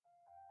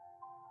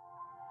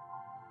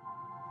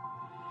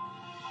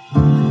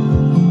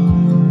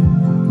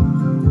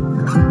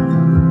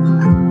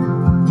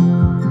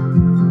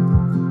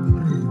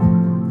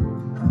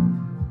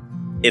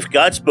If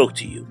God spoke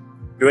to you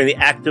during the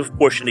active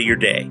portion of your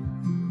day,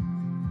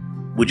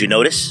 would you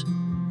notice?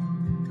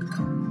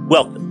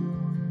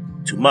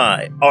 Welcome to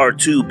my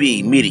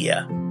R2B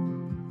Media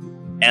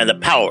and the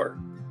Power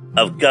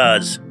of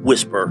God's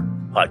Whisper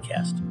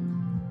podcast.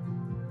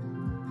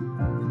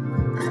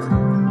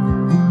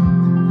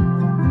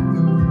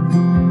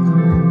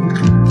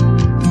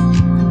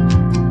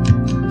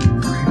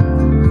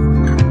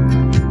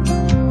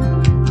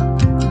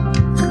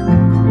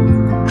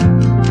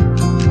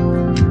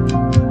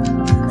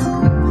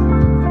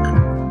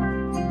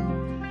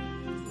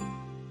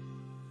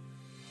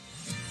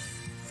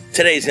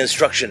 Today's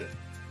instruction,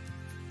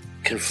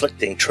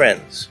 conflicting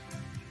trends.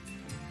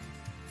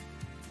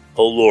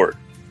 O Lord,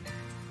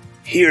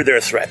 hear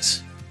their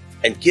threats,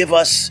 and give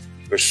us,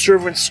 your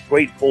servants,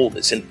 great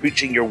boldness in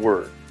preaching your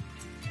word.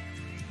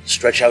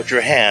 Stretch out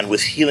your hand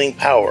with healing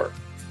power.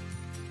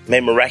 May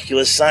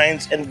miraculous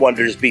signs and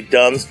wonders be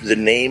done through the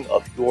name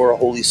of your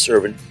holy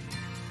servant,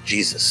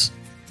 Jesus.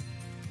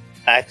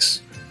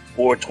 Acts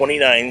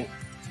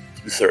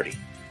 4:29-30.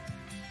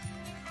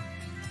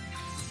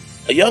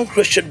 A young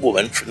Christian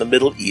woman from the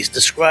Middle East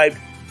described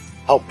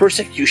how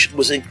persecution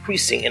was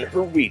increasing in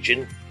her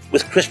region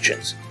with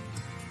Christians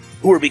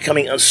who were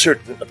becoming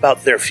uncertain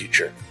about their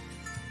future.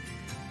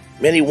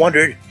 Many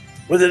wondered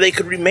whether they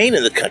could remain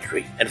in the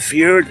country and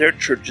feared their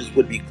churches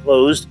would be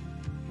closed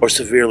or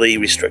severely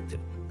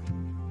restricted.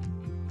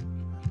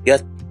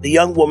 Yet, the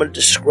young woman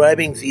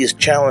describing these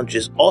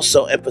challenges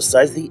also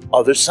emphasized the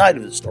other side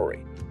of the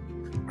story.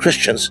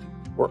 Christians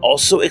were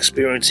also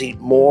experiencing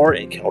more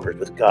encounters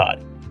with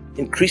God,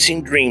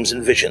 increasing dreams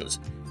and visions,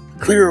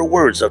 clearer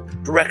words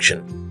of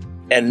direction,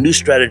 and new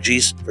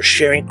strategies for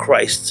sharing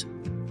Christ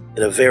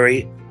in a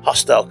very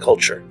hostile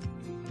culture.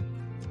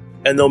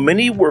 And though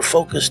many were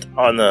focused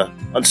on the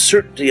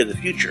uncertainty of the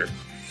future,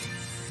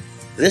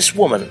 this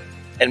woman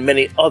and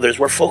many others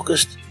were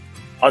focused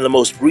on the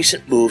most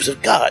recent moves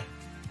of God.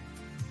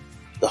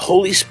 The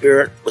Holy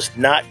Spirit was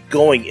not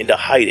going into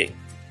hiding.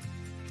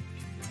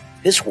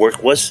 His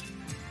work was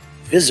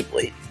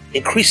visibly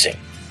increasing.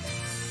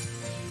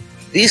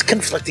 These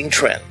conflicting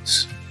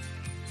trends,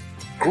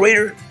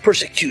 greater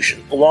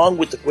persecution along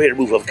with the greater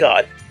move of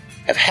God,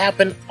 have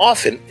happened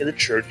often in the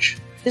church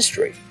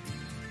history.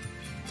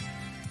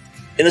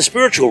 In the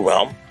spiritual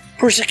realm,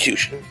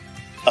 persecution,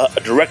 a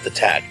direct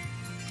attack,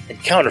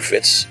 and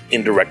counterfeits,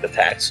 indirect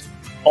attacks,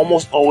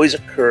 almost always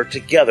occur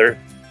together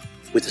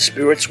with the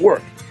Spirit's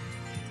work.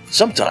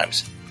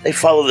 Sometimes they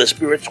follow the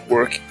Spirit's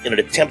work in an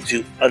attempt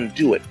to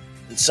undo it,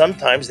 and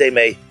sometimes they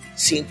may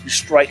seem to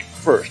strike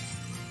first,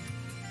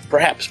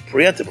 perhaps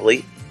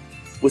preemptively,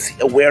 with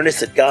the awareness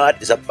that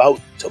God is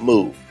about to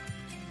move.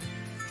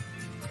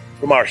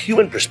 From our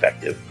human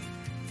perspective,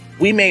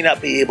 we may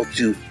not be able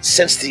to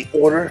sense the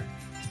order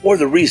or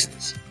the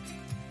reasons.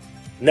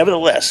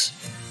 Nevertheless,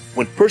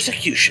 when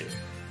persecution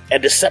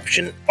and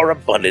deception are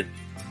abundant,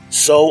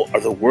 so are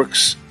the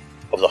works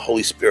of the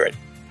Holy Spirit.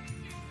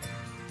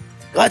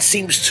 God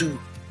seems to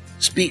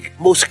speak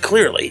most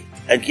clearly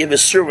and give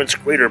his servants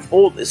greater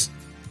boldness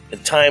in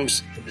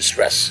times of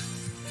distress.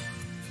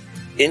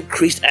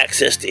 Increased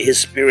access to his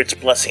Spirit's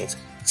blessings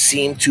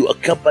seem to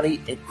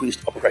accompany increased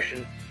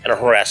oppression and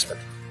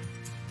harassment.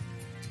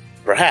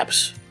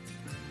 Perhaps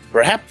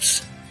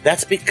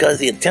that's because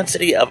the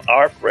intensity of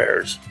our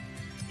prayers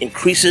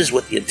increases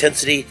with the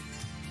intensity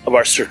of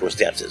our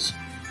circumstances.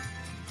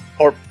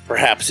 Or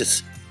perhaps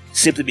it's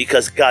simply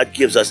because God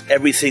gives us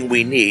everything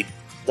we need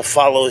to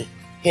follow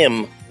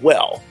him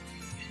well,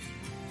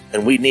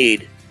 and we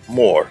need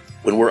more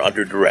when we're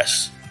under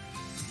duress.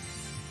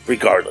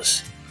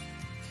 Regardless,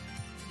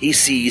 he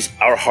sees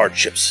our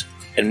hardships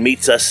and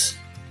meets us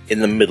in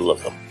the middle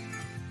of them.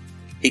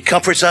 He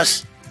comforts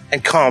us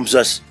and calms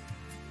us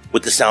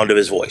with the sound of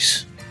his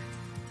voice.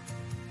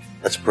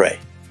 Let's pray.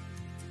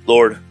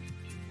 Lord,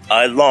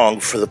 I long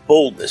for the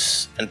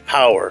boldness and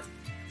power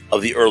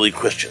of the early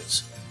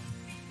Christians.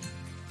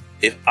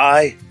 If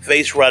I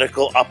face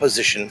radical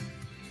opposition,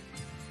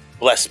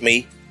 bless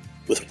me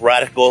with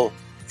radical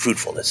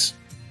fruitfulness.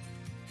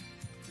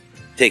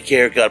 Take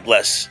care, God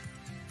bless,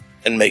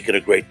 and make it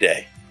a great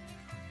day.